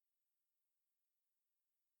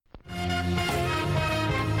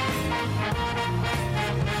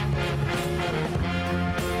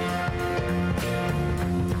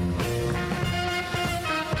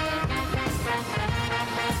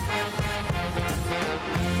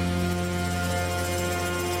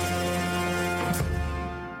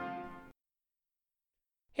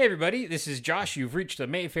Hey, everybody, this is Josh. You've reached the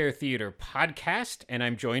Mayfair Theater podcast, and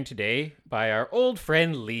I'm joined today by our old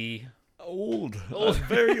friend Lee. Old.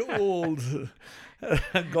 Very old.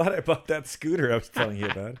 I'm glad I bought that scooter I was telling you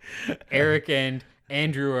about. Eric and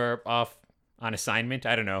Andrew are off on assignment.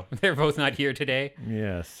 I don't know. They're both not here today.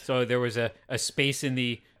 Yes. So there was a space in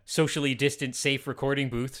the socially distant, safe recording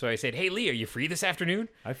booth. So I said, hey, Lee, are you free this afternoon?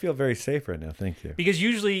 I feel very safe right now. Thank you. Because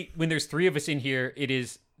usually when there's three of us in here, it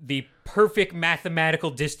is the perfect mathematical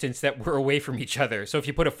distance that we're away from each other. So if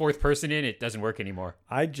you put a fourth person in, it doesn't work anymore.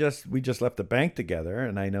 We just left the bank together,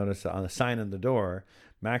 and I noticed on the sign on the door,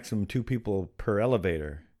 maximum 2 people per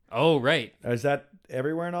elevator. Oh, right. Is that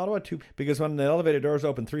everywhere in Ottawa? 2? Because when the elevator doors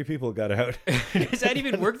open, 3 people got out. Does that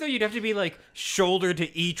even work, though? You'd have to be like shoulder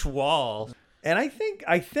to each wall. And I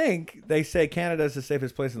think they say Canada is the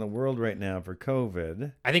safest place in the world right now for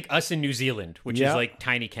COVID. I think us in New Zealand, which is like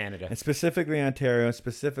tiny Canada. And specifically Ontario,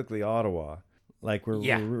 specifically Ottawa. Like we're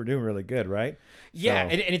doing really good, right? Yeah, So,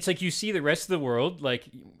 and it's like you see the rest of the world, like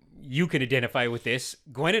you can identify with this.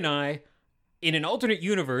 Gwen and I, in an alternate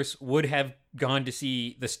universe, would have gone to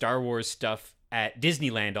see the Star Wars stuff at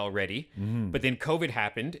Disneyland already, but then COVID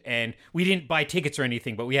happened, and we didn't buy tickets or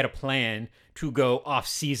anything, but we had a plan to go off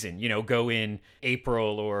season, go in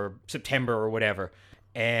April or September or whatever.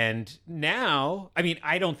 And now, I mean,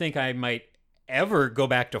 I don't think I might ever go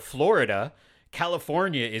back to Florida.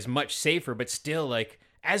 California is much safer, but still, like,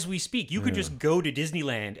 as we speak, you could just go to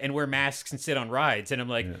Disneyland and wear masks and sit on rides. And I'm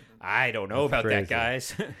like, I don't know about that,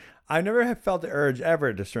 guys. I never have felt the urge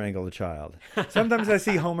ever to strangle a child. Sometimes I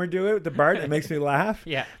see Homer do it with the Bart. It makes me laugh.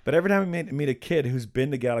 Yeah. But every time I meet a kid who's been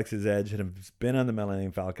to Galaxy's Edge and has been on the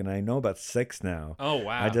Millennium Falcon, I know about 6 now. Oh,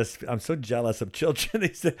 wow. I'm so jealous of children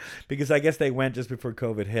because I guess they went just before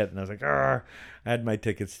COVID hit. And I was like, I had my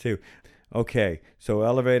tickets too. Okay. So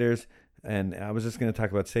elevators. And I was just going to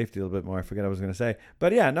talk about safety a little bit more. I forget what I was going to say.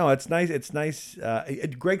 But yeah, no, it's nice. It's nice.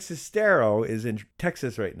 Greg Sestero is in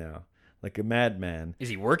Texas right now, like a madman. Is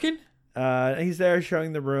he working? He's there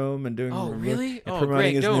showing the room and doing really? and promoting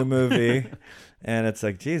Greg, his new movie. And it's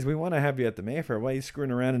like, geez, we want to have you at the Mayfair. Why are you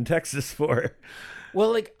screwing around in Texas for?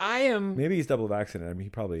 Well, like, I am... Maybe he's double vaccinated. I mean, he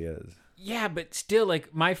probably is. Yeah, but still,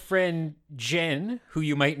 like, my friend Jen, who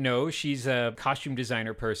you might know, she's a costume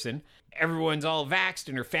designer person. Everyone's all vaxxed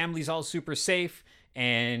and her family's all super safe.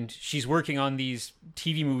 And she's working on these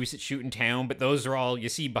TV movies that shoot in town. But those are all, you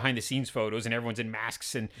see behind the scenes photos and everyone's in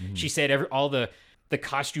masks. And she said all the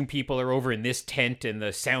costume people are over in this tent and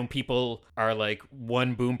the sound people are like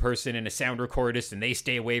one boom person and a sound recordist and they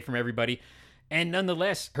stay away from everybody. And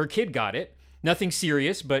nonetheless, her kid got it. Nothing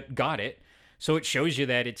serious, but got it. So it shows you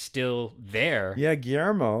that it's still there. Yeah,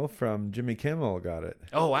 Guillermo from Jimmy Kimmel got it.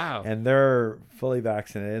 Oh, wow. And they're fully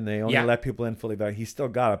vaccinated, and they only Yeah. let people in fully vaccinated. He still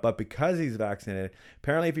got it, but because he's vaccinated,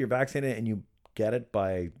 apparently if you're vaccinated and you get it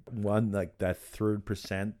by that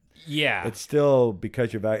 3%, Yeah. it's still,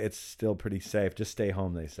 because you're it's still pretty safe. Just stay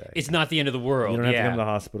home, they say. It's not the end of the world. You don't have to Yeah. come to the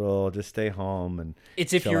hospital. Just stay home. And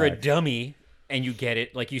It's if you're a chillax. dummy and you get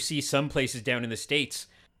it. Like, you see some places down in the States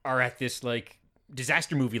are at this, like,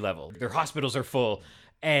 disaster movie level. Their hospitals are full.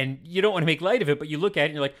 And you don't want to make light of it, but you look at it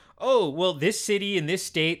and you're like, oh, well, this city and this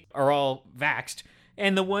state are all vaxxed,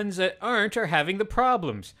 and the ones that aren't are having the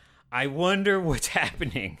problems. I wonder what's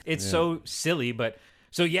happening. It's so silly, but...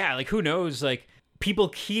 So, yeah, like, who knows? Like, people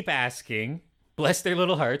keep asking, bless their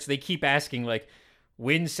little hearts, they keep asking, like,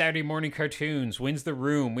 when's Saturday morning cartoons? When's The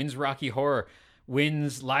Room? When's Rocky Horror?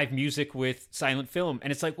 When's live music with silent film?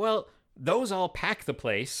 And it's like, well, those all pack the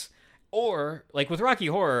place. Or, like with Rocky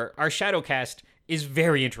Horror, our Shadowcast is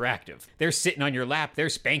very interactive. They're sitting on your lap, they're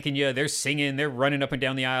spanking you, they're singing, they're running up and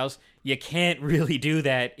down the aisles. You can't really do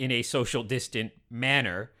that in a social distant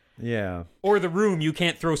manner. Yeah. Or The Room, you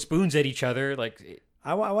can't throw spoons at each other. Like,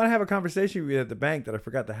 I want to have a conversation with you at the bank that I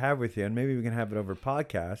forgot to have with you, and maybe we can have it over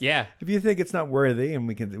podcast. Yeah. If you think it's not worthy, and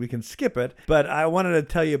we can skip it. But I wanted to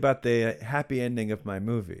tell you about the happy ending of my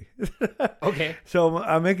movie. Okay. So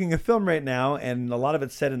I'm making a film right now, and a lot of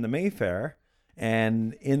it's set in the Mayfair.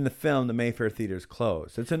 And in the film, the Mayfair Theater is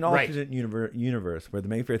closed. It's an alternate universe where the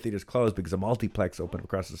Mayfair Theater is closed because a multiplex opened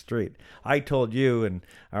across the street. I told you and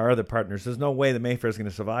our other partners, there's no way the Mayfair is going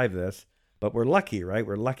to survive this. But we're lucky, right?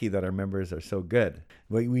 We're lucky that our members are so good.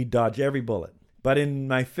 We dodge every bullet. But in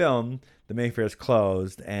my film, the Mayfair is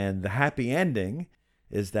closed, and the happy ending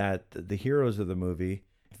is that the heroes of the movie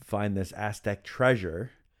find this Aztec treasure,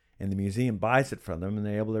 and the museum buys it from them, and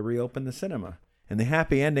they're able to reopen the cinema. And the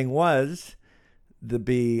happy ending was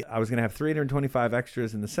I was going to have 325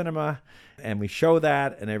 extras in the cinema, and we show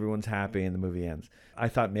that, and everyone's happy, and the movie ends. I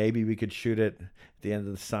thought maybe we could shoot it at the end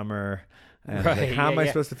of the summer. And I was like, how am I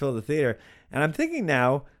supposed to fill the theater? And I'm thinking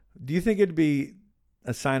now, do you think it'd be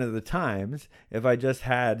a sign of the times if I just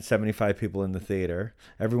had 75 people in the theater,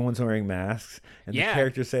 everyone's wearing masks, and the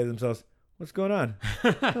characters say to themselves, what's going on?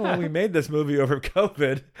 Oh, well, we made this movie over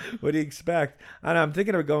COVID. What do you expect? I don't know, I'm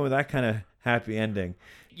thinking of going with that kind of happy ending.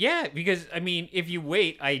 Yeah, because, I mean, if you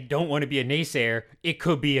wait, I don't want to be a naysayer. It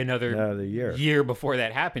could be another year before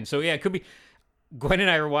that happens. So, yeah, it could be. Gwen and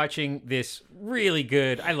I were watching this really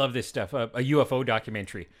good, I love this stuff, a UFO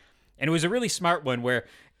documentary. And it was a really smart one where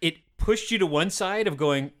it pushed you to one side of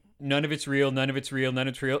going, none of it's real, none of it's real, none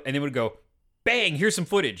of it's real. And then would go, bang, here's some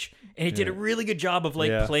footage. And it did a really good job of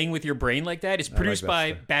playing with your brain like that. It's produced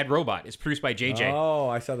by Bad Robot. It's produced by JJ. Oh,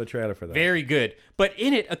 I saw the trailer for that. Very good. But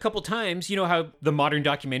in it, a couple times, you know how the modern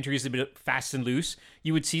documentary is a bit fast and loose?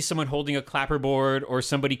 You would see someone holding a clapperboard or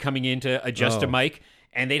somebody coming in to adjust a mic,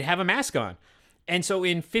 and they'd have a mask on. And so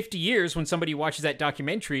in 50 years, when somebody watches that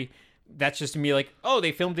documentary, that's just to me like, oh,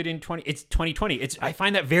 they filmed it in 2020. I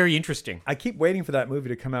find that very interesting. I keep waiting for that movie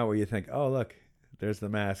to come out where you think, oh, look, there's the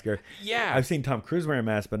mask. Or, I've seen Tom Cruise wearing a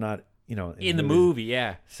mask, but not, in the movie.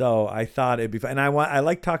 Yeah. So I thought it'd be fun. And I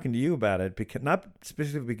like talking to you about it, because not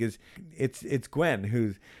specifically because it's Gwen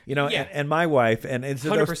who's, and my wife, and it's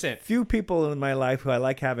 100%. Few people in my life who I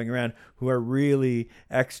like having around who are really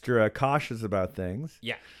extra cautious about things.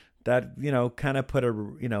 Yeah. That kind of put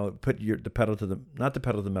the pedal to the not the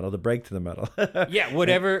pedal to the metal, the brake to the metal. Yeah,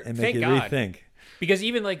 whatever. and make Thank you God. rethink. Because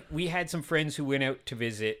even like we had some friends who went out to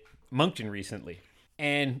visit Moncton recently,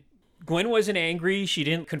 and Gwen wasn't angry. She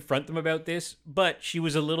didn't confront them about this, but she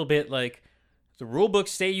was a little bit like, the rule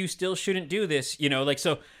books say you still shouldn't do this.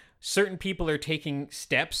 So certain people are taking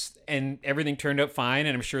steps, and everything turned out fine,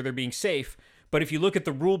 and I'm sure they're being safe. But if you look at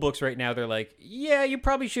the rule books right now, they're like, yeah, you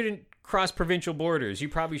probably shouldn't cross provincial borders. You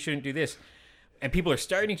probably shouldn't do this. And people are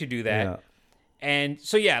starting to do that. Yeah. And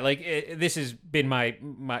so, this has been my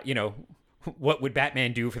what would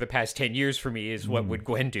Batman do for the past 10 years for me is what would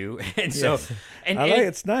Gwen do. And so,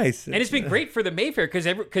 it's nice. And it's been great for the Mayfair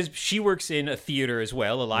because she works in a theater as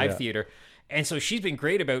well, a live theater. And so she's been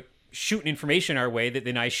great about shooting information our way that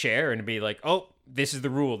then I share and be like, oh, this is the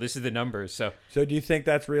rule. This is the numbers. So do you think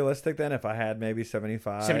that's realistic then? If I had maybe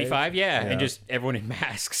 75? 75, yeah. And just everyone in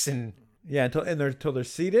masks and... Yeah, until they're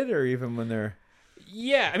seated, or even when they're...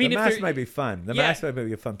 Yeah, I mean... The mask might be fun. The mask might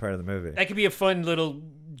be a fun part of the movie. That could be a fun little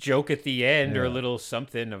joke at the end or a little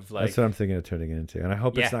something of like... That's what I'm thinking of turning it into. And I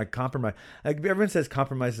hope it's not compromise. Like, everyone says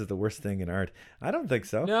compromise is the worst thing in art. I don't think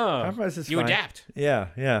so. No. Compromise is fine. You adapt.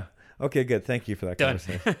 Yeah. Okay, good. Thank you for that Done.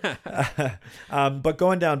 conversation. But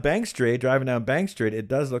driving down Bank Street, it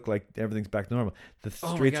does look like everything's back to normal. The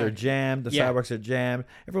streets are jammed. The sidewalks are jammed.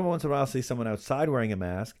 Every once in a while, I see someone outside wearing a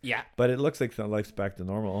mask. Yeah. But it looks like life's back to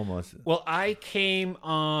normal almost. Well, I came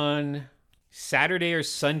on Saturday or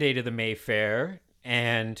Sunday to the Mayfair,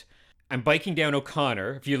 and I'm biking down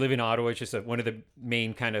O'Connor. If you live in Ottawa, it's just one of the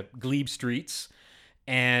main kind of glebe streets.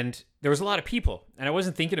 And there was a lot of people. And I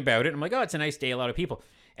wasn't thinking about it. I'm like, oh, it's a nice day, a lot of people.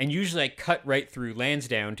 And usually I cut right through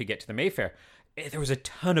Lansdowne to get to the Mayfair. There was a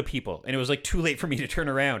ton of people, and it was like too late for me to turn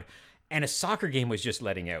around. And a soccer game was just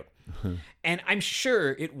letting out. And I'm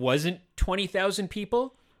sure it wasn't 20,000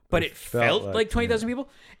 people, but it felt like 20,000 people.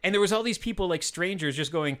 And there was all these people, like strangers,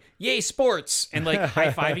 just going, yay, sports, and like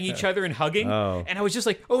high-fiving each other and hugging. Oh. And I was just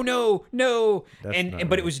like, oh, no. But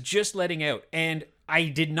right. It was just letting out. And I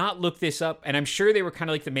did not look this up, and I'm sure they were kind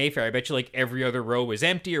of like the Mayfair. I bet you like every other row was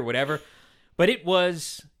empty or whatever. But it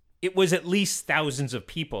was at least thousands of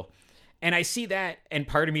people. And I see that, and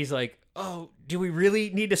part of me is like, oh, do we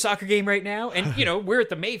really need a soccer game right now? And, we're at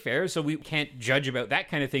the Mayfair, so we can't judge about that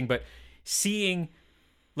kind of thing. But seeing,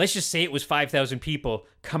 let's just say it was 5,000 people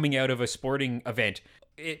coming out of a sporting event,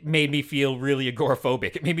 it made me feel really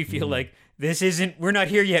agoraphobic. It made me feel like, we're not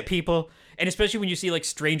here yet, people. And especially when you see like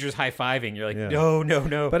strangers high-fiving, you're like,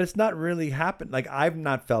 no. But it's not really happened. Like, I've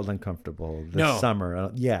not felt uncomfortable this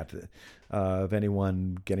summer yet. Of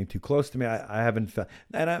anyone getting too close to me. I haven't felt,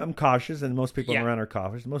 and I'm cautious, and most people around are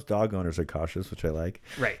cautious. Most dog owners are cautious, which I like.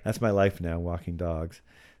 Right. That's my life now, walking dogs.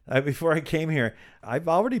 Before I came here, I've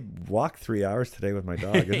already walked 3 hours today with my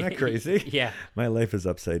dog. Isn't that crazy? Yeah. My life is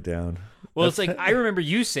upside down. Well, it's like, I remember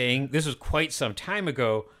you saying, this was quite some time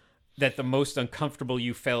ago, that the most uncomfortable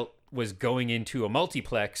you felt was going into a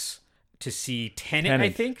multiplex to see Tenet, I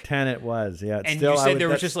think. Tenet was, yeah. And you said there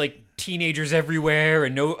was just like teenagers everywhere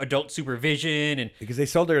and no adult supervision. And because they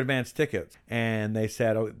sold their advance tickets. And they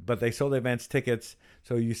said, but they sold advance tickets,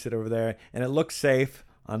 so you sit over there. And it looks safe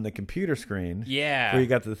on the computer screen. Yeah. Before you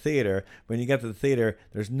got to the theater. When you get to the theater,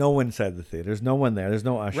 there's no one inside the theater. There's no one there. There's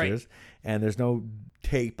no ushers. Right. And there's no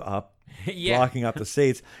tape up. Blocking up the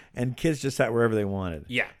seats, and kids just sat wherever they wanted.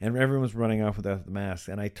 Yeah. And everyone was running off without the mask.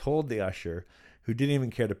 And I told the usher, who didn't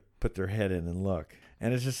even care to put their head in and look,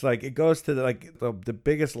 And it's just like, it goes to the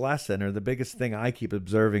biggest lesson, or the biggest thing I keep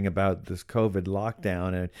observing about this COVID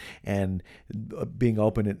lockdown and being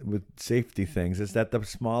open with safety things, is that the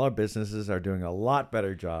smaller businesses are doing a lot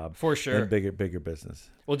better job for sure than bigger business.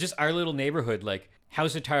 Well, just our little neighborhood, like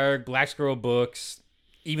House of Targ, Black Squirrel Books,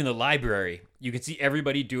 even the library, you can see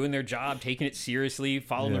everybody doing their job, taking it seriously,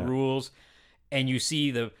 following the rules. And you see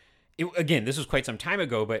again, this was quite some time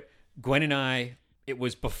ago, but Gwen and I, it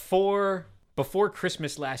was before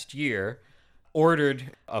Christmas last year,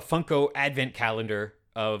 ordered a Funko advent calendar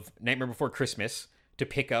of Nightmare Before Christmas to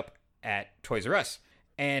pick up at Toys R Us.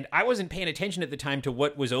 And I wasn't paying attention at the time to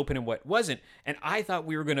what was open and what wasn't. And I thought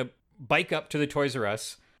we were going to bike up to the Toys R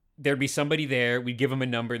Us. There'd be somebody there. We'd give them a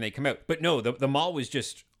number and they'd come out. But no, the mall was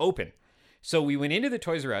just open. So we went into the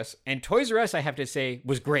Toys R Us, and Toys R Us, I have to say,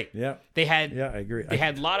 was great. Yeah. They had, I agree. They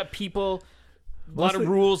had a lot of people, a lot of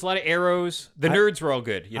rules, a lot of arrows. The nerds were all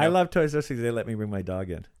good. You know? I love Toys R Us because they let me bring my dog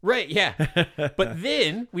in. Right, yeah. But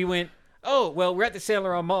then we went, oh, well, we're at the Saint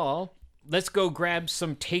Laurent Mall. Let's go grab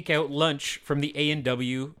some takeout lunch from the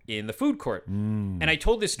A&W in the food court. And I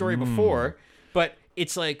told this story before, but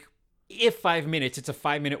it's like, if 5 minutes, it's a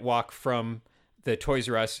 5-minute walk from the Toys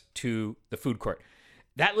R Us to the food court.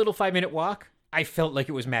 That little 5-minute walk, I felt like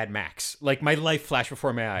it was Mad Max. Like my life flashed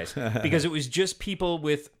before my eyes because it was just people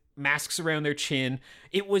with masks around their chin.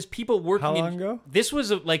 It was people working. How long ago? This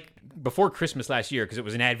was like before Christmas last year because it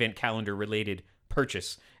was an advent calendar related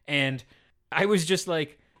purchase. And I was just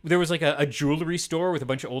like, there was like a jewelry store with a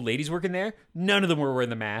bunch of old ladies working there. None of them were wearing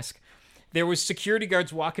the mask. There was security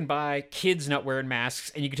guards walking by, kids not wearing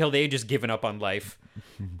masks, and you could tell they had just given up on life.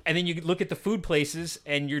 And then you look at the food places,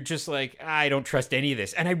 and you're just like, I don't trust any of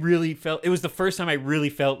this. And I really felt, it was the first time I really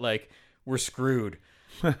felt like we're screwed.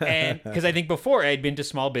 And because I think before I had been to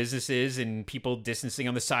small businesses and people distancing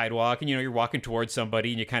on the sidewalk, and you're walking towards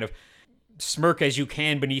somebody and you kind of smirk as you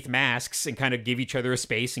can beneath masks and kind of give each other a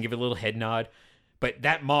space and give a little head nod. But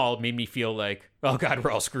that mall made me feel like, oh God,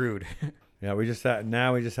 we're all screwed. Yeah, we just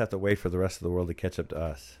have to wait for the rest of the world to catch up to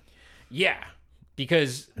us. Yeah,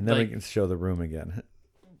 because and then we can show the room again.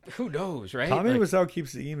 Who knows, right? Tommy Wiseau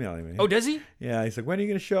keeps emailing me. Oh, does he? Yeah, he's like, when are you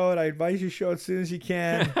going to show it? I advise you show it as soon as you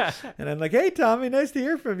can. And I'm like, hey, Tommy, nice to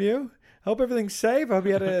hear from you. Hope everything's safe. I hope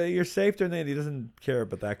you're safe during the. He doesn't care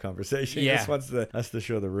about that conversation. Yeah. He just wants us to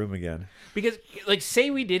show the room again. Because, like, say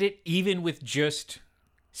we did it even with just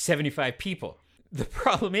 75 people. The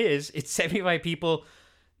problem is, it's 75 people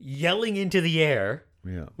yelling into the air,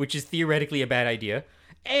 which is theoretically a bad idea,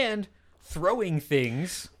 and throwing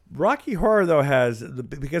things. Rocky Horror, though, has,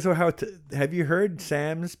 because of how, have you heard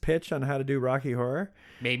Sam's pitch on how to do Rocky Horror?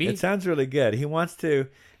 Maybe. It sounds really good. He wants to,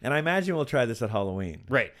 and I imagine we'll try this at Halloween.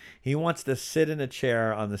 Right. He wants to sit in a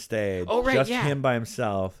chair on the stage. Oh, right, just yeah. him by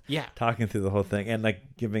himself. Yeah. Talking through the whole thing and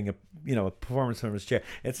like giving a performance from his chair.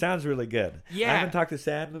 It sounds really good. Yeah. I haven't talked to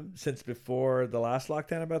Sam since before the last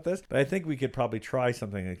lockdown about this, but I think we could probably try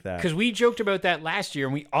something like that. Because we joked about that last year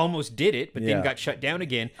and we almost did it, but then got shut down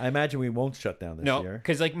again. I imagine we won't shut down this year. No,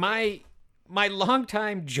 because like my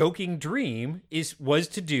longtime joking dream was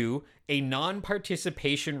to do a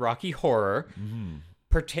non-participation Rocky Horror.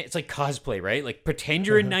 It's like cosplay, right? Like pretend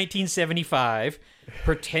you're in 1975,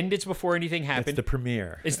 pretend it's before anything happened. It's the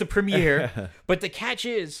premiere. It's the premiere. But the catch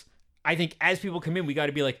is, I think as people come in, we got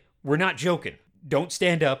to be like, we're not joking. Don't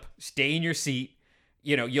stand up. Stay in your seat.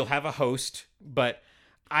 You'll have a host. But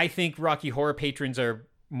I think Rocky Horror patrons are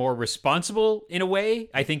more responsible in a way.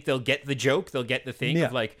 I think they'll get the joke. They'll get the thing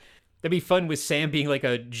of like, that'd be fun with Sam being like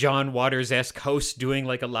a John Waters-esque host doing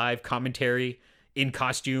like a live commentary in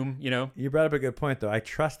costume, You brought up a good point, though. I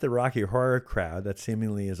trust the Rocky Horror crowd that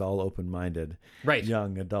seemingly is all open-minded, right?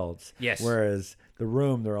 Young adults. Yes. Whereas the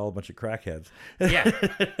room, they're all a bunch of crackheads.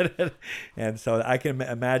 Yeah. And so I can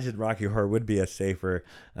imagine Rocky Horror would be a safer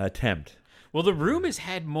attempt. Well, the room has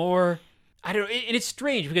had more. I don't know. And it's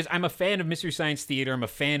strange because I'm a fan of Mystery Science Theater. I'm a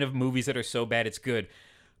fan of movies that are so bad it's good.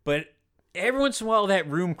 But every once in a while, that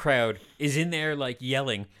room crowd is in there like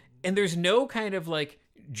yelling, and there's no kind of like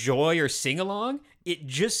joy or sing along. It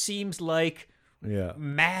just seems like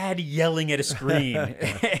mad yelling at a screen,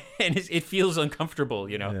 and it feels uncomfortable,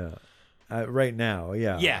 Yeah. Right now,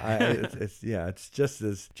 it's just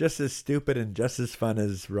as stupid and just as fun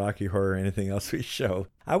as Rocky Horror or anything else we show.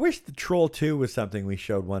 I wish the Troll 2 was something we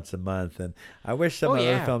showed once a month, and I wish some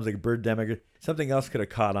other films like Birdemic, something else could have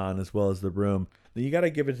caught on as well as The Room. You got to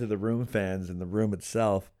give it to The Room fans and The Room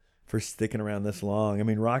itself for sticking around this long. I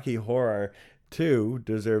mean, Rocky Horror 2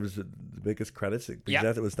 deserves the biggest credits because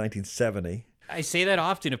that was 1970. I say that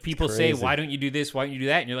often. If people say, why don't you do this? Why don't you do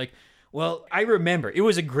that? And you're like, well, I remember. It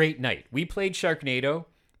was a great night. We played Sharknado.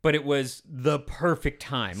 but it was the perfect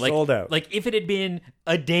time. Like, sold out. Like if it had been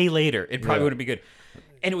a day later, it probably Yeah. wouldn't be good.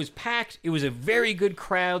 And it was packed. It was a very good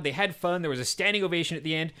crowd. They had fun. There was a standing ovation at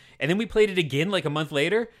the end. And then we played it again like a month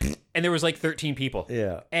later, and there was like 13 people.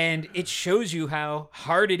 Yeah. And it shows you how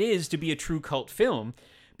hard it is to be a true cult film.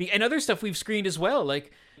 And other stuff we've screened as well,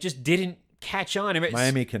 like, just didn't catch on. I mean,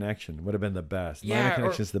 Miami Connection would have been the best. Yeah, Miami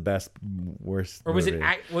Connection is the best, worst. Or was movie.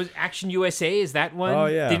 was Action USA? Is that one? Oh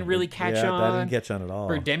yeah, Didn't really catch on. That didn't catch on at all.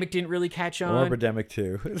 Birdemic didn't really catch on. Or Birdemic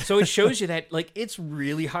 2. So it shows you that, like, it's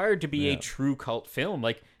really hard to be a true cult film.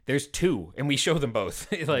 Like, there's two, and we show them both.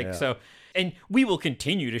 So, and we will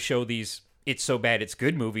continue to show these "It's So Bad It's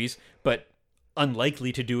Good" movies, but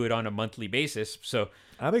unlikely to do it on a monthly basis. So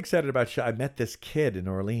I'm excited about. I met this kid in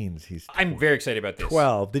Orleans. I'm very excited about this.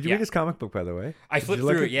 12. Did you Yeah. read his comic book, by the way? I Did flipped you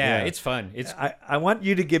look through at- it. Yeah, it's fun. It's I want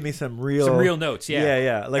you to give me some real notes. Yeah,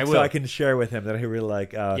 yeah. Like I so will. I can share with him that I really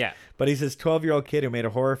like. Yeah. But he's this 12-year-old kid who made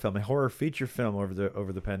a horror film, a horror feature film over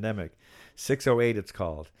the pandemic. 608 it's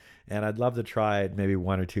called. And I'd love to try it maybe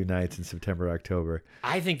 1 or 2 nights in September, October.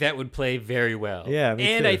 I think that would play very well. Yeah, me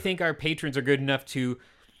and too. I think our patrons are good enough to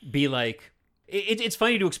be like, it's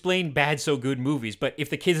funny to explain bad so good movies, but if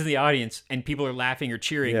the kid's in the audience and people are laughing or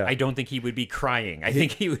cheering, Yeah. I don't think he would be crying. I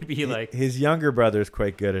think he would be like, His younger brother is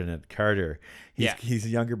quite good in it, Carter. Yeah. His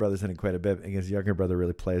younger brother's in it quite a bit, and his younger brother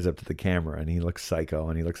really plays up to the camera, and he looks psycho,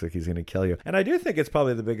 and he looks like he's going to kill you. And I do think it's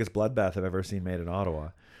probably the biggest bloodbath I've ever seen made in Ottawa.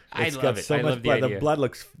 I It's love got it. so I much love the blood. idea. The blood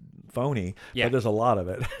looks phony, Yeah. but there's a lot of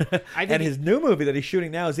it. I think and his new movie that he's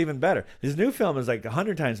shooting now is even better. His new film is like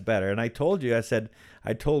 100 times better. And I told you,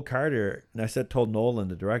 I told Carter, and told Nolan,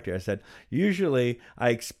 the director, I said, usually I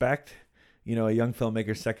expect, a young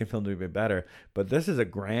filmmaker's second film to be better, but this is a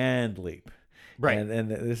grand leap. Right. And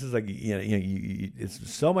this is like,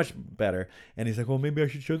 it's so much better. And he's like, well, maybe I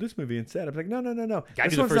should show this movie instead. I'm like, no. Gotta This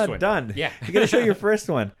do the one's first not one. done. Yeah. You got to show your first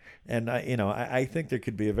one. And I think there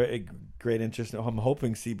could be a very great interest. I'm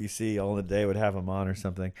hoping CBC All in the Day would have him on or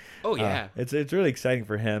something. Oh, yeah. It's really exciting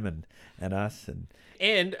for him and us.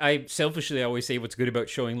 and I selfishly always say what's good about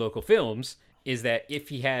showing local films is that if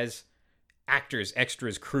he has actors,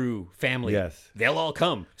 extras, crew, family, Yes. they'll all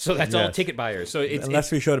come. So that's all Yes. ticket buyers. So it's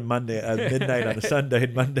Unless we showed it Monday midnight on a Sunday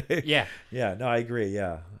and Monday. Yeah. Yeah. No, I agree.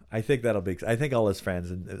 Yeah. I think that'll be. I think all his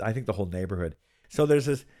friends and I think the whole neighborhood. So there's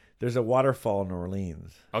a waterfall in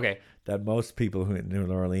Orleans okay. that most people who in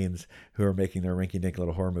New Orleans who are making their rinky-dink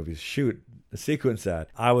little horror movies shoot a sequence at.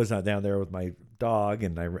 I was not down there with my dog,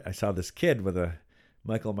 and I saw this kid with a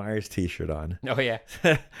Michael Myers t-shirt on. Oh yeah.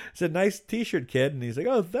 It's a nice t-shirt, kid. And he's like,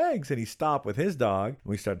 oh, thanks. And he stopped with his dog. And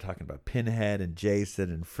we started talking about Pinhead and Jason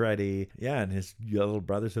and Freddy. Yeah, and his little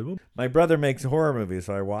brother said, well, my brother makes horror movies.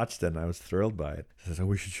 So I watched it, and I was thrilled by it. He says, oh,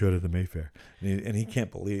 we should show it at the Mayfair. And he can't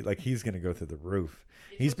believe, like, he's going to go through the roof.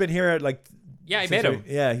 He's been here at, like... Yeah, I since met him.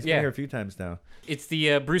 Yeah, he's Yeah. been here a few times now. It's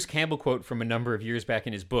the Bruce Campbell quote from a number of years back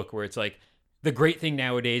in his book where it's like, the great thing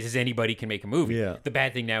nowadays is anybody can make a movie. Yeah. The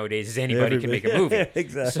bad thing nowadays is anybody can make a movie.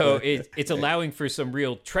 Exactly. So it's allowing for some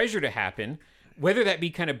real treasure to happen, whether that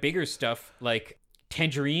be kind of bigger stuff like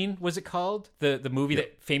Tangerine, was it called? The movie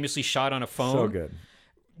that famously shot on a phone. So good.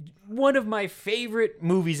 One of my favorite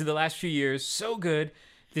movies of the last few years. So good.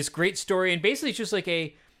 This great story. And basically it's just like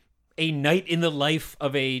a night in the life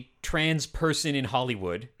of a trans person in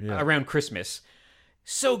Hollywood around Christmas.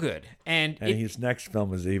 So good. And his next film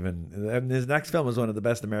was his next film was one of the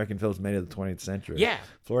best American films made of the 20th century. Yeah.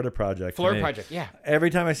 Florida Project. Florida I mean, Project, yeah. Every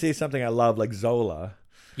time I see something I love, like Zola,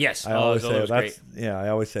 Yes. I always Zola say was that's great. I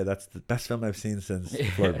always say that's the best film I've seen since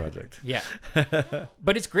Florida Project. Yeah.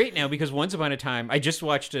 But it's great now because once upon a time, I just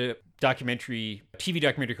watched a TV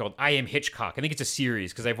documentary called I Am Hitchcock. I think it's a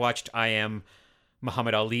series because I've watched I Am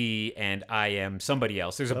Muhammad Ali and I Am somebody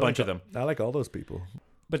else. There's a bunch of them. I like all those people.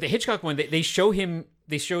 But the Hitchcock one, they show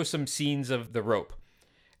some scenes of the rope.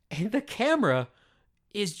 And the camera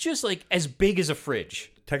is just like as big as a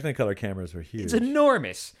fridge. Technicolor cameras were huge. It's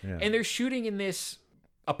enormous. Yeah. And they're shooting in this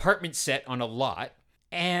apartment set on a lot.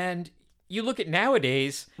 And you look at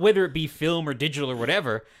nowadays, whether it be film or digital or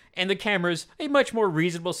whatever, and the camera's a much more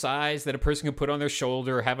reasonable size that a person can put on their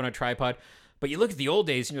shoulder or have on a tripod. But you look at the old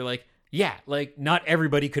days and you're like, yeah, like not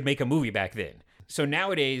everybody could make a movie back then. So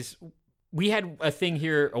nowadays, we had a thing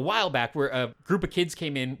here a while back where a group of kids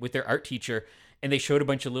came in with their art teacher and they showed a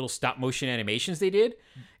bunch of little stop motion animations they did.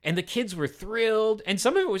 And the kids were thrilled. And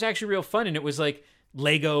some of it was actually real fun. And it was like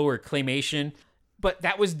Lego or claymation. But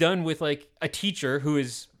that was done with like a teacher who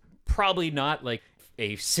is probably not like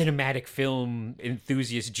a cinematic film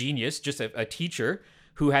enthusiast genius, just a teacher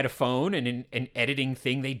who had a phone and an editing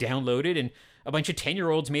thing they downloaded. And a bunch of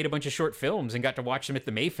 10-year-olds made a bunch of short films and got to watch them at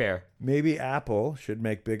the Mayfair. Maybe Apple should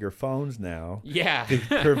make bigger phones now. Yeah. To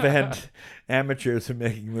prevent amateurs from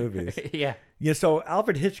making movies. Yeah. Yeah, so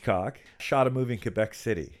Alfred Hitchcock shot a movie in Quebec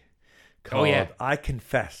City called I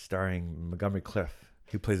Confess, starring Montgomery Clift,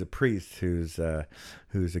 who plays a priest who's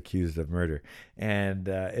accused of murder. And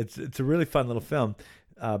it's a really fun little film.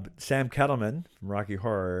 Sam Kettleman from Rocky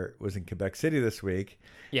Horror was in Quebec City this week.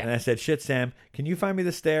 Yeah. And I said, shit, Sam, can you find me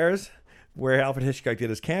the stairs where Alfred Hitchcock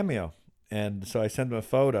did his cameo? And so I sent him a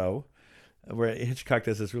photo where Hitchcock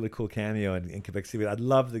does this really cool cameo in Quebec City. I'd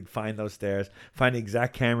love to find those stairs, find the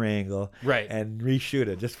exact camera angle, right, and reshoot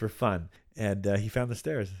it just for fun. And he found the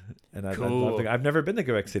stairs. And cool. I've never been to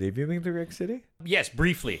Quebec City. Have you been to Quebec City? Yes,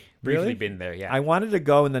 briefly. Really? Been there, yeah. I wanted to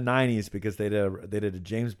go in the 90s because they did a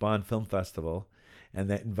James Bond film festival. And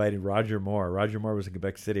they invited Roger Moore. Roger Moore was in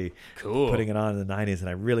Quebec City, putting it on in the 90s, and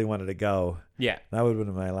I really wanted to go. Yeah. That would have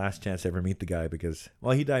been my last chance to ever meet the guy because,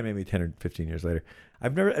 well, he died maybe 10 or 15 years later.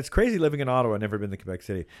 It's crazy living in Ottawa. I've never been to Quebec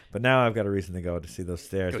City. But now I've got a reason to go to see those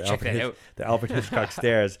stairs. Go check that out. The Alfred Hitchcock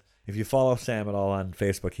stairs. If you follow Sam at all on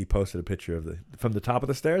Facebook, he posted a picture from the top of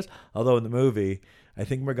the stairs. Although in the movie, I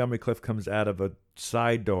think Montgomery Clift comes out of a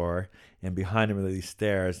side door, and behind him are these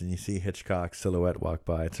stairs, and you see Hitchcock's silhouette walk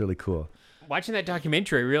by. It's really cool. Watching that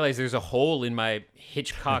documentary, I realized there's a hole in my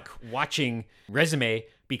Hitchcock watching resume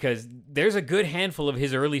because there's a good handful of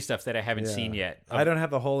his early stuff that I haven't seen yet. I don't have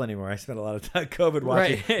the hole anymore. I spent a lot of time COVID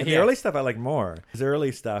watching. Right. And the early stuff I like more. His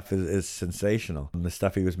early stuff is sensational. And the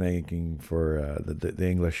stuff he was making for the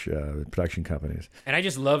English production companies. And I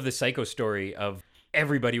just love the Psycho story of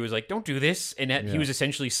everybody was like, don't do this. And he was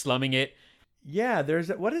essentially slumming it. Yeah,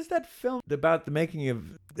 what is that film about the making of?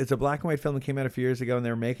 It's a black and white film that came out a few years ago, and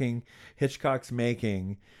they're making Hitchcock's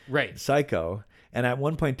making Psycho. And at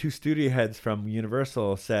one point, two studio heads from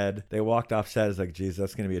Universal said they walked off set as like, "Geez,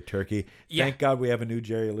 that's going to be a turkey." Yeah. Thank God we have a new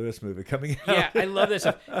Jerry Lewis movie coming out. Yeah, I love this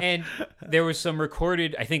stuff. And there was some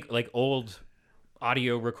recorded, I think, like old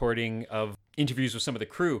audio recording of interviews with some of the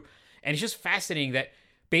crew, and it's just fascinating that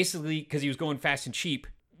basically because he was going fast and cheap,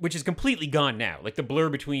 which is completely gone now. Like the blur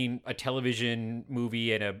between a television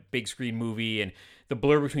movie and a big screen movie, and the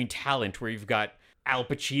blur between talent where you've got Al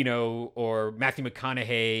Pacino or Matthew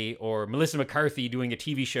McConaughey or Melissa McCarthy doing a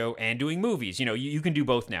TV show and doing movies. You know, you can do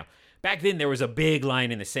both now. Back then, there was a big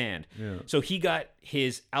line in the sand. Yeah. So he got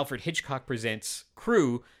his Alfred Hitchcock Presents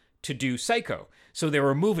crew to do Psycho. So they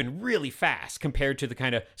were moving really fast compared to the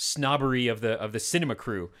kind of snobbery of the cinema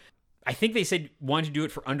crew. I think they said wanted to do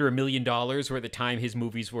it for under $1 million, where at the time his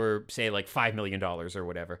movies were, say, like $5 million or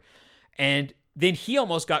whatever. And then he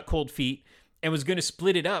almost got cold feet and was going to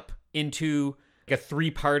split it up into like a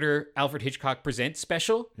 3-parter Alfred Hitchcock Presents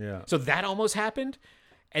special. Yeah. So that almost happened.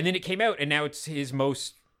 And then it came out, and now it's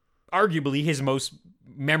arguably his most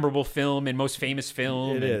memorable film and most famous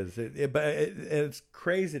film. It is. But it's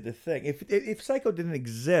crazy to think. If Psycho didn't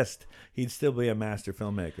exist, he'd still be a master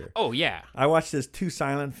filmmaker. Oh, yeah. I watched his 2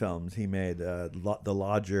 silent films he made, The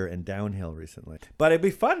Lodger and Downhill recently. But it'd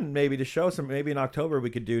be fun maybe to show maybe in October we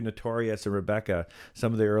could do Notorious and Rebecca,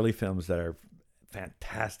 some of the early films that are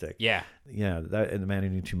fantastic. Yeah. Yeah, that and The Man Who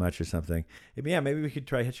Knew Too Much or something. Yeah, maybe we could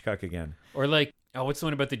try Hitchcock again. Or like, what's the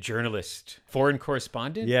one about the journalist? Foreign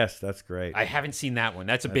Correspondent? Yes, that's great. I haven't seen that one.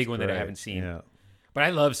 That's a big one that I haven't seen. Yeah. But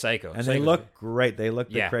I love Psycho. And they look great. The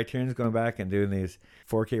Criterion's going back and doing these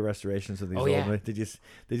 4K restorations of these old movies. Did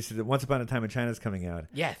you see that Once Upon a Time in China's coming out?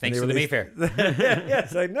 Yeah, thanks to the Mayfair.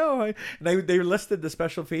 Yes, I know. They listed the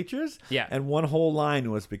special features. Yeah. And one whole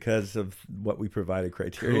line was because of what we provided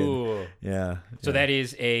Criterion. Cool. Yeah. So that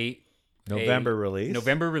is a November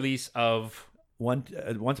release of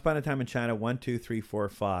Once Upon a Time in China, 1, 2, 3, 4,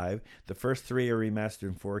 5. The first 3 are remastered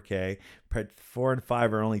in 4K. Part 4 and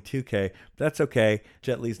 5 are only 2K. But that's okay.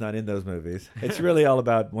 Jet Li's not in those movies. It's really all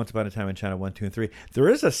about Once Upon a Time in China, 1, 2, and 3. There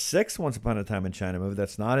is a 6th Once Upon a Time in China movie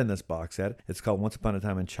that's not in this box set. It's called Once Upon a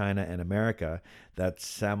Time in China and America that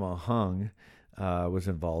Sammo Hung was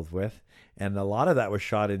involved with. And a lot of that was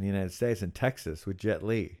shot in the United States, in Texas, with Jet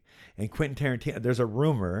Li. And Quentin Tarantino, there's a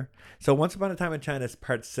rumor. So Once Upon a Time in China,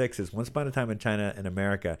 part 6 is Once Upon a Time in China and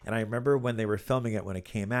America. And I remember when they were filming it when it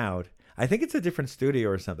came out, I think it's a different studio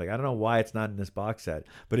or something. I don't know why it's not in this box set,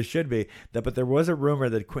 but it should be. But there was a rumor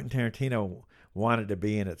that Quentin Tarantino wanted to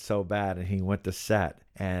be in it so bad, and he went to set,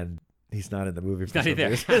 and he's not in the movie. He's not in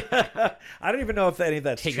there. I don't even know if any of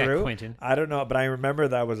that's true. That, Quentin. I don't know, but I remember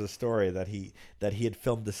that was a story that he had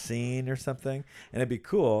filmed a scene or something, and it'd be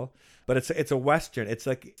cool. But it's a Western. It's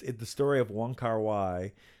like the story of Wong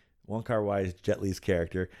Kar-wai. Wong Kar-wai is Jet Li's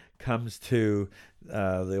character, comes to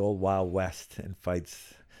the old Wild West and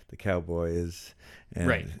fights the cowboys. And,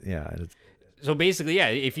 right. Yeah. So basically,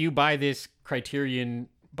 if you buy this Criterion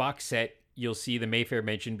box set, you'll see the Mayfair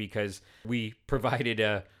mentioned because we provided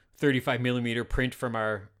a 35 millimeter print from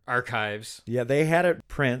our archives. Yeah, they had it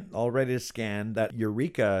print all ready to scan that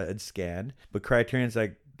Eureka had scanned, but Criterion's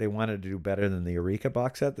like, they wanted to do better than the Eureka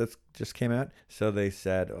box set that just came out. So they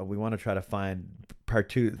said, we want to try to find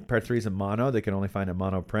part 3 is in mono. They can only find a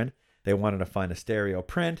mono print. They wanted to find a stereo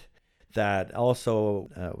print that also,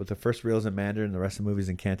 with the first reels in Mandarin, the rest of the movies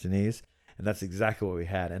in Cantonese. And that's exactly what we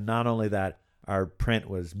had. And not only that, our print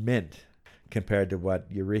was mint compared to what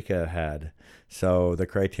Eureka had. So the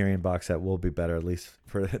Criterion box set will be better, at least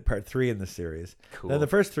for part 3 in the series. Cool. Then the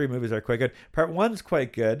first 3 movies are quite good. Part 1's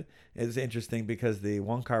quite good. It's interesting because the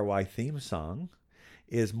Wong Kar-wai theme song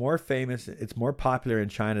is more famous. It's more popular in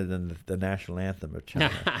China than the national anthem of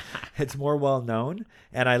China. It's more well known.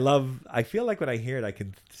 And I feel like when I hear it, I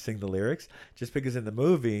can sing the lyrics just because in the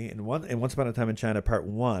movie, in Once Upon a Time in China, part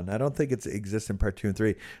 1, I don't think it exists in part 2 and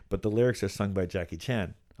 3, but the lyrics are sung by Jackie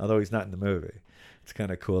Chan, although he's not in the movie. It's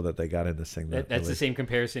kind of cool that they got him to sing that. That's the same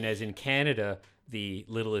comparison as in Canada. The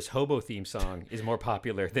Littlest Hobo theme song is more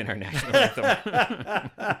popular than our national anthem.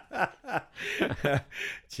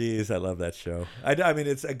 Jeez, I love that show. I mean,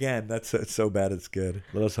 it's so bad it's good.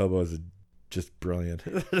 Littlest Hobo is just brilliant.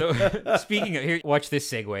 So, speaking of, here, watch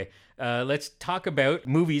this segue. Let's talk about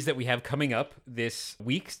movies that we have coming up this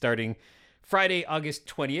week, starting Friday, August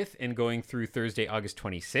 20th and going through Thursday, August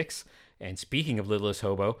 26th. And speaking of Littlest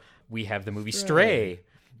Hobo, we have the movie Stray,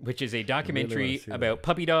 which is a documentary about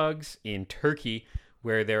puppy dogs in Turkey,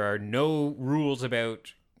 where there are no rules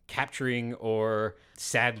about capturing or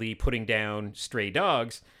sadly putting down stray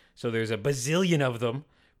dogs. So there's a bazillion of them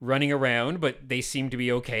running around, but they seem to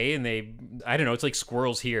be okay. And I don't know, it's like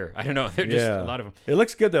squirrels here. I don't know. They're just a lot of them. It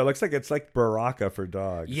looks good though. It looks like it's like Baraka for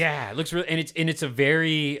dogs. Yeah, it looks really, and it's a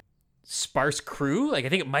very sparse crew. Like I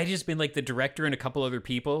think it might have just been like the director and a couple other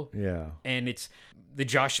people. Yeah. And it's the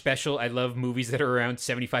Josh special. I love movies that are around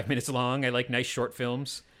 75 minutes long. I like nice short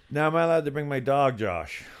films. Now am I allowed to bring my dog,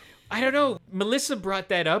 Josh? I don't know. Melissa brought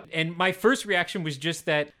that up, and my first reaction was just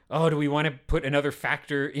that, do we want to put another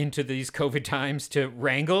factor into these COVID times to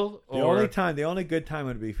wrangle? Or the only good time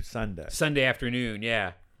would be Sunday. Sunday afternoon,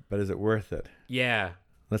 yeah. But is it worth it? Yeah.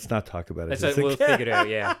 Let's not talk about it. We'll figure it out,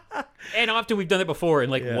 yeah. And often we've done it before,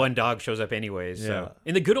 and one dog shows up anyways. So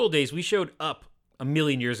in the good old days, we showed up a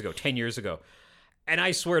million years ago, 10 years ago. And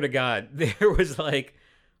I swear to God, there was like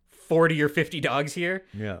 40 or 50 dogs here.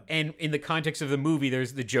 Yeah. And in the context of the movie,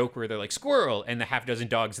 there's the joke where they're like squirrel and the half dozen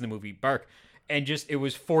dogs in the movie bark. And it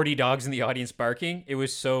was 40 dogs in the audience barking. It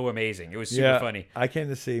was so amazing. It was super funny. I came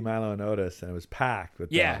to see Milo and Otis, and it was packed with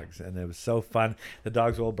dogs, and it was so fun. The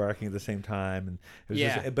dogs were all barking at the same time, and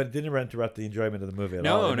it was but it didn't interrupt the enjoyment of the movie at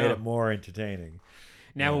all. It made it more entertaining.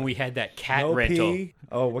 Now, when we had that cat rental,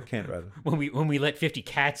 what cat rental? When we let 50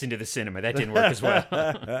 cats into the cinema, that didn't work as well.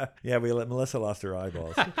 Yeah, Melissa lost her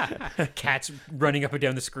eyeballs. Cats running up and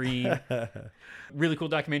down the screen. Really cool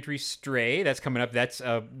documentary, Stray. That's coming up. That's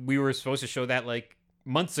we were supposed to show that like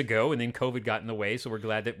months ago, and then COVID got in the way, so we're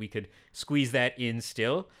glad that we could squeeze that in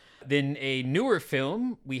still. Then a newer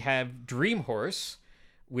film, we have Dream Horse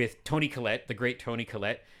with Toni Collette, the great Toni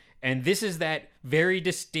Collette, and this is that very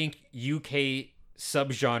distinct UK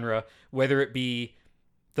subgenre, whether it be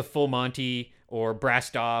the Full Monty or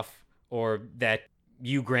Brassed Off or that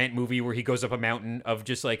Hugh Grant movie where he goes up a mountain, of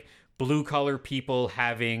just like blue collar people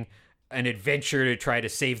having an adventure to try to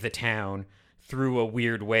save the town through a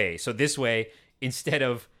weird way. So this way, instead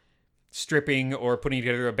of stripping or putting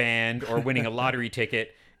together a band or winning a lottery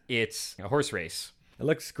ticket, it's a horse race. It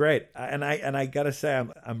looks great, and I gotta say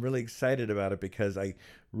I'm really excited about it because I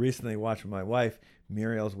recently watched with my wife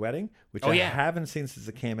Muriel's Wedding, which I haven't seen since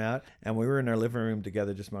it came out, and we were in our living room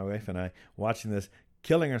together, just my wife and I, watching this,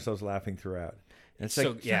 killing ourselves laughing throughout. And it's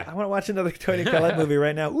like, I want to watch another Toni Collette movie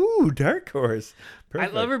right now. Ooh, Dark Horse.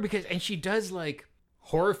 Perfect. I love her because she does like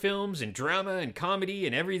horror films and drama and comedy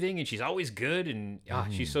and everything, and she's always good, and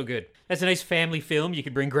she's so good. That's a nice family film you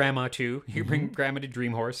could bring grandma to. You could bring grandma to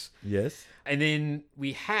Dream Horse. Yes. And then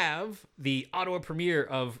we have the Ottawa premiere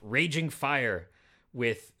of Raging Fire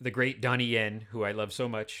with the great Donnie Yen, who I love so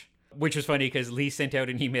much, which was funny because Lee sent out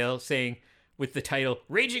an email saying, with the title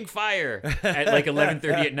Raging Fire at like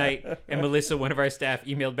 11:30 at night, and Melissa, one of our staff,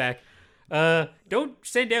 emailed back, don't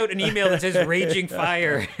send out an email that says Raging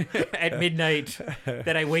Fire at midnight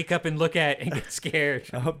that I wake up and look at and get scared.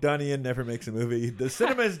 I hope Donnie Yen never makes a movie. The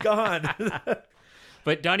cinema is gone.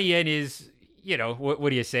 But Donnie Yen is, what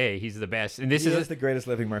do you say? He's the best. And this is the greatest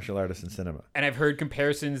living martial artist in cinema. And I've heard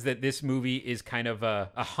comparisons that this movie is kind of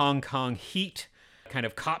a Hong Kong Heat, kind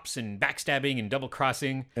of cops and backstabbing and double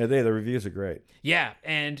crossing. The reviews are great. Yeah,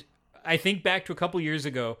 and I think back to a couple years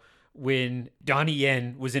ago when Donnie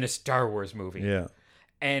Yen was in a Star Wars movie. Yeah.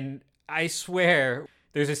 And I swear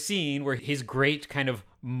there's a scene where his great kind of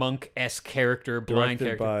monk-esque character, blind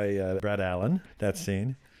Directed character, by Brad Allen, that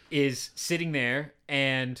scene. is sitting there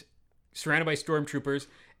and surrounded by stormtroopers.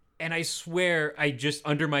 And I swear I just,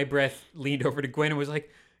 under my breath, leaned over to Gwen and was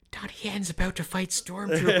like, Donnie Yen's about to fight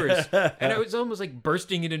stormtroopers. And I was almost like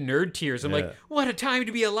bursting into nerd tears. I'm like, what a time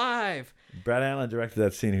to be alive. Brad Allen directed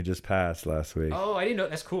that scene who just passed last week. Oh, I didn't know.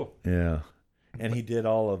 That's cool. Yeah. And he did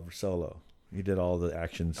all of Solo. He did all the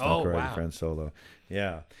action stuff for Eddie Friend Solo.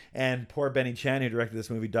 Yeah. And poor Benny Chan, who directed this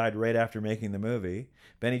movie, died right after making the movie.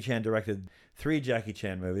 Benny Chan directed 3 Jackie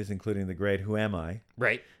Chan movies, including the great Who Am I?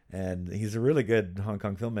 Right. And he's a really good Hong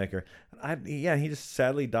Kong filmmaker. He just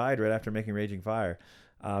sadly died right after making Raging Fire.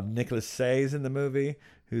 Nicholas Tsay's in the movie,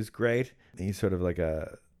 who's great. He's sort of like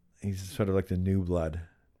the new blood.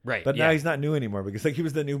 Right. But now he's not new anymore because he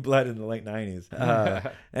was the new blood in the late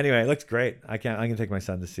 90s. Anyway, it looks great. I can take my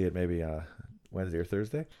son to see it maybe Wednesday or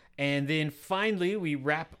Thursday. And then finally, we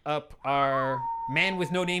wrap up our Man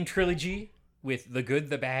with No Name trilogy with The Good,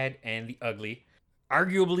 the Bad, and the Ugly.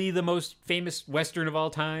 Arguably the most famous Western of all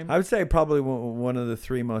time. I would say probably one of the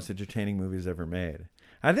 3 most entertaining movies ever made.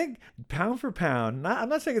 I think pound for pound, I'm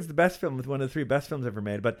not saying it's the best film, with one of the 3 best films ever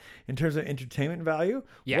made, but in terms of entertainment value,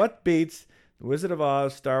 what beats The Wizard of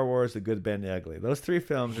Oz, Star Wars, The Good, Bad, and the Ugly? Those 3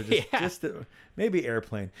 films are just maybe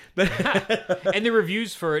Airplane. But and the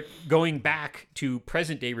reviews for it, going back to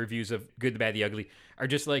present day reviews of Good, the Bad, the Ugly, are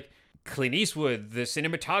just like Clint Eastwood, the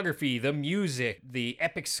cinematography, the music, the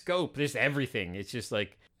epic scope, there's everything. It's just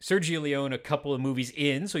like Sergio Leone, a couple of movies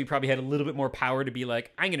in, so he probably had a little bit more power to be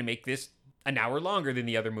like, I'm going to make this an hour longer than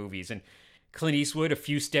the other movies. And Clint Eastwood, a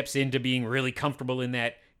few steps into being really comfortable in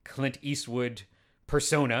that Clint Eastwood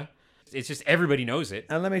persona. It's just everybody knows it.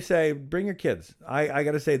 And let me say, bring your kids. I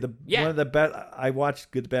got to say, one of the best. I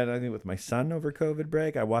watched Good, Bad, and Ugly with my son over COVID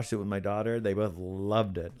break. I watched it with my daughter. They both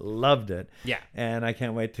loved it. Yeah. And I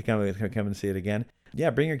can't wait to come and see it again. Yeah,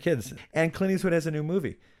 bring your kids. And Clint Eastwood has a new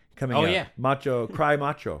movie coming out. Oh, yeah. Cry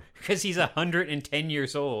Macho. Because he's 110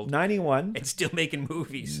 years old. 91. And still making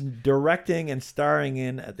movies. Directing and starring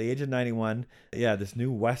in, at the age of 91, this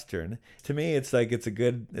new Western. To me, it's like it's a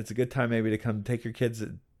good time maybe to come take your kids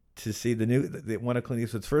to see one of Clint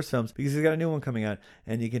Eastwood's first films, because he's got a new one coming out,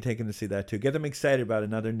 and you can take him to see that too. Get them excited about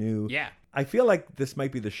another new. Yeah. I feel like this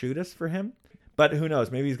might be the shootist for him, but who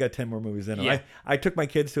knows? Maybe he's got 10 more movies in him. Yeah. I took my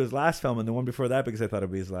kids to his last film and the one before that because I thought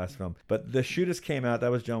it'd be his last film. But The Shootist came out.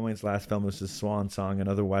 That was John Wayne's last film. It was his swan song,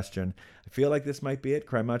 another Western. I feel like this might be it.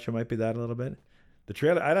 Cry Macho might be that a little bit. The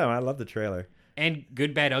trailer, I don't know. I love the trailer. And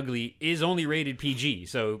Good, Bad, Ugly is only rated PG,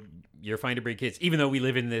 so you're fine to bring kids, even though we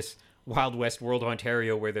live in this Wild West world of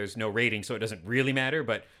Ontario where there's no rating, so it doesn't really matter.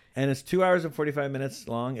 And it's 2 hours and 45 minutes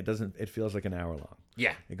long. It feels like an hour long.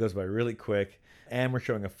 Yeah, it goes by really quick. And we're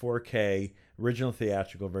showing a 4K original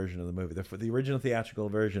theatrical version of the movie. The original theatrical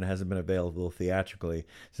version hasn't been available theatrically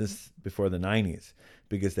since before the 90s,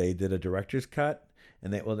 because they did a director's cut.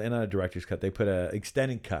 And they're not a director's cut. They put an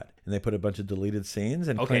extended cut, and they put a bunch of deleted scenes.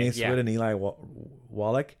 And Clint Eastwood and Eli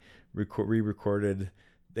Wallach re-recorded.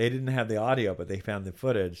 They didn't have the audio, but they found the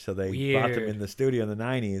footage, so they brought them in the studio in the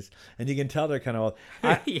 90s. And you can tell they're kind of old.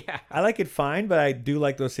 I like it fine, but I do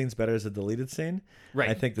like those scenes better as a deleted scene. Right.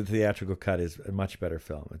 I think the theatrical cut is a much better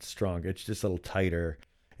film. It's stronger. It's just a little tighter.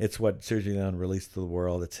 It's what Sergio Leone released to the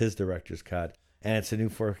world. It's his director's cut, and it's a new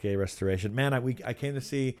 4K restoration. Man, I came to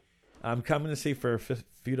see. I'm coming to see for a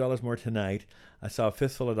few dollars more tonight. I saw A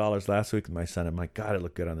Fistful of Dollars last week with my son. I'm like, God, it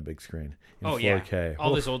looked good on the big screen in 4K. Yeah.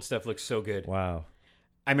 All this old stuff looks so good. Wow.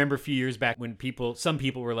 I remember a few years back when some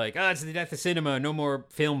people were like, it's the death of cinema, no more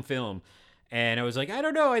film. And I was like, I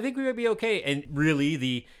don't know, I think we might be okay. And really,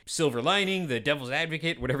 the silver lining, the devil's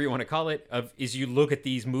advocate, whatever you want to call it, is you look at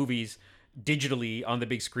these movies digitally on the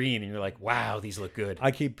big screen and you're like, wow, these look good.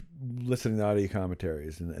 I keep listening to audio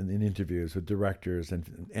commentaries and interviews with directors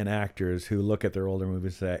and actors who look at their older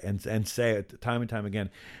movies and say it time and time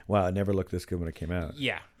again, wow, it never looked this good when it came out.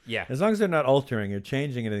 Yeah. As long as they're not altering or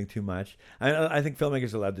changing anything too much. I think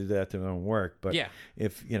filmmakers are allowed to do that to their own work. But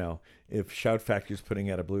if Shout Factory's putting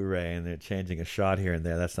out a Blu-ray and they're changing a shot here and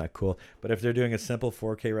there, that's not cool. But if they're doing a simple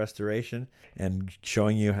 4K restoration and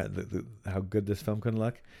showing you how good this film can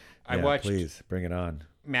look, I watched. Please bring it on.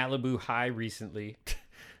 Malibu High recently.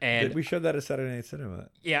 And we showed that at Saturday Night Cinema.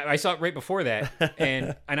 Yeah, I saw it right before that.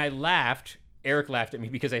 And I laughed. Eric laughed at me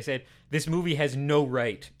because I said, this movie has no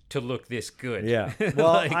right to look this good. Yeah.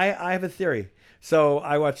 Well, I have a theory. So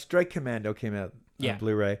I watched Strike Commando came out Yeah. on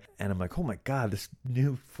Blu-ray, and I'm like, oh my God, this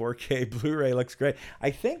new 4K Blu-ray looks great.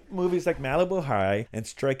 I think movies like Malibu High and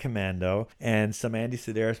Strike Commando and some Andy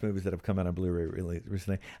Sedaris movies that have come out on Blu-ray really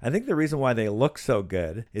recently, I think the reason why they look so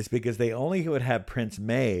good is because they only would have prints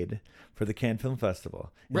made for the Cannes Film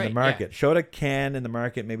Festival in the market. Showed at Cannes in the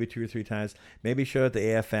market maybe 2 or 3 times, maybe showed at the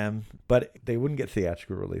AFM, but they wouldn't get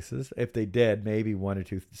theatrical releases. If they did, maybe 1 or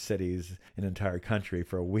 2 cities in an entire country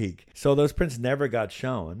for a week. So those prints never got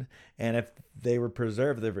shown, and if they were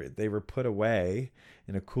preserved, they were put away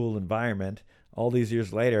in a cool environment. All these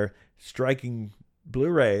years later, striking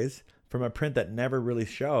Blu-rays from a print that never really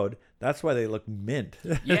showed. That's why they look mint.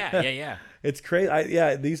 Yeah. It's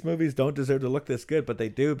crazy. These movies don't deserve to look this good, but they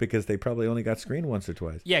do because they probably only got screened once or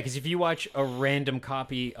twice. Yeah, because if you watch a random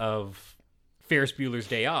copy of Ferris Bueller's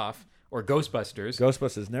Day Off or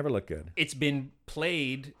Ghostbusters never look good. It's been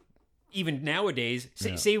played even nowadays.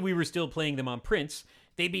 Say we were still playing them on prints,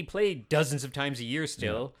 they'd be played dozens of times a year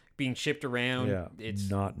still, being shipped around. Yeah, it's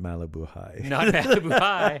not Malibu High. Not Malibu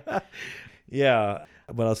High. Yeah.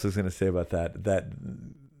 What else was I going to say about that? That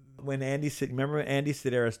when Andy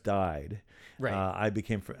Sedaris died, right? I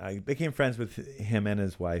became friends with him and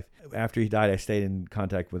his wife. After he died, I stayed in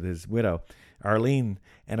contact with his widow, Arlene,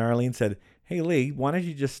 and Arlene said, "Hey Lee, why don't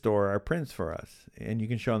you just store our prints for us? And you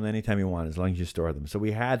can show them anytime you want, as long as you store them." So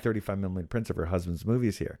we had 35mm prints of her husband's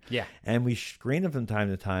movies here. Yeah. And we screened them from time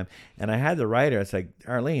to time. And I had the writer, it's like,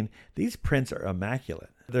 "Arlene, these prints are immaculate.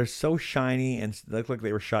 They're so shiny and look like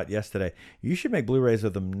they were shot yesterday. You should make Blu-rays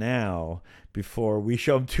of them now before we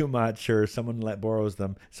show them too much or someone borrows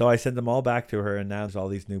them." So I sent them all back to her, and now there's all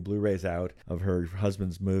these new Blu-rays out of her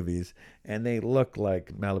husband's movies, and they look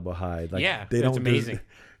like Malibu High. Like, that's amazing.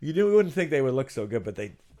 You wouldn't think they would look so good, but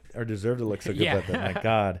they are deserved to look so good. Yeah. But my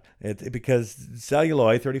God, because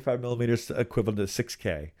celluloid 35mm equivalent to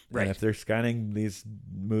 6K, right? And if they're scanning these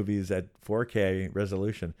movies at 4K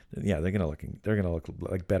resolution, they're gonna look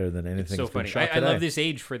like better than anything. It's so that's been funny. shot I love this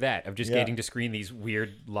age for that of just getting to screen these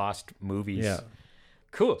weird lost movies. Yeah.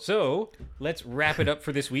 Cool. So let's wrap it up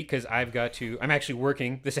for this week because I'm actually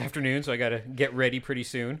working this afternoon, so I got to get ready pretty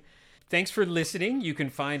soon. Thanks for listening. You can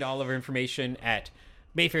find all of our information at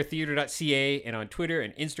mayfairtheater.ca and on Twitter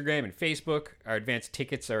and Instagram and Facebook. Our advanced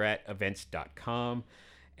tickets are at events.com.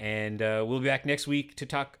 And we'll be back next week to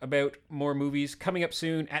talk about more movies coming up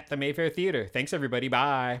soon at the Mayfair Theater. Thanks, everybody.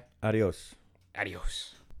 Bye. Adios.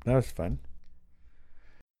 Adios. That was fun.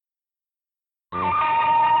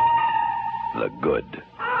 The good.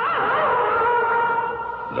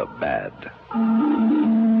 The bad.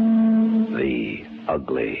 The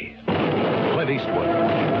ugly. Clint Eastwood,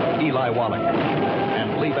 Eli Wallach,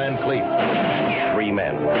 and Lee Van Cleef. 3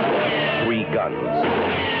 men, 3 guns,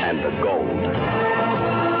 and the gold.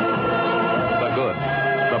 The good,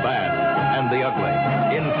 the bad, and the ugly.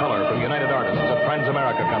 In color from United Artists of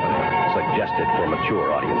Transamerica Company. Suggested for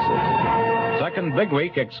mature audiences. Second big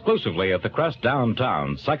week exclusively at the Crest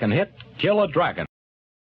downtown. Second hit, Kill a Dragon.